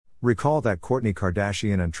Recall that Kourtney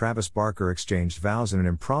Kardashian and Travis Barker exchanged vows in an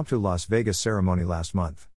impromptu Las Vegas ceremony last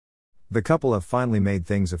month. The couple have finally made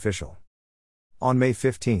things official. On May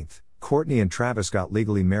 15, Kourtney and Travis got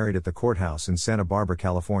legally married at the courthouse in Santa Barbara,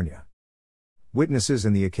 California. Witnesses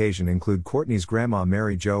in the occasion include Kourtney's grandma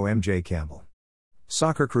Mary Jo MJ Campbell.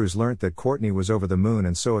 Soccer crews learnt that Kourtney was over the moon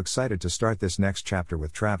and so excited to start this next chapter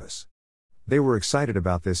with Travis. They were excited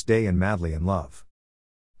about this day and madly in love.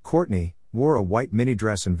 Kourtney wore a white mini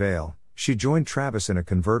dress and veil, she joined Travis in a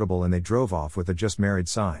convertible and they drove off with a "just married"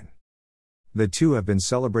 sign. The two have been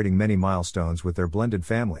celebrating many milestones with their blended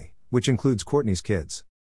family, which includes Kourtney's kids.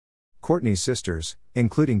 Kourtney's sisters,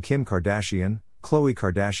 including Kim Kardashian, Khloe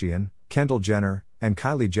Kardashian, Kendall Jenner, and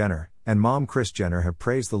Kylie Jenner, and mom Kris Jenner have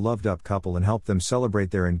praised the loved-up couple and helped them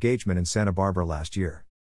celebrate their engagement in Santa Barbara last year.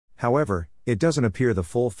 However, it doesn't appear the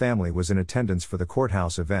full family was in attendance for the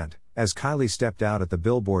courthouse event, as Kylie stepped out at the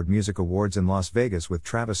Billboard Music Awards in Las Vegas with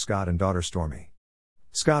Travis Scott and daughter Stormy.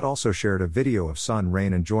 Scott also shared a video of son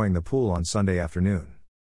Rain enjoying the pool on Sunday afternoon.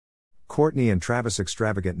 Kourtney and Travis'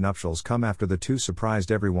 extravagant nuptials come after the two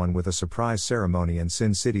surprised everyone with a surprise ceremony in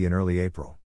Sin City in early April.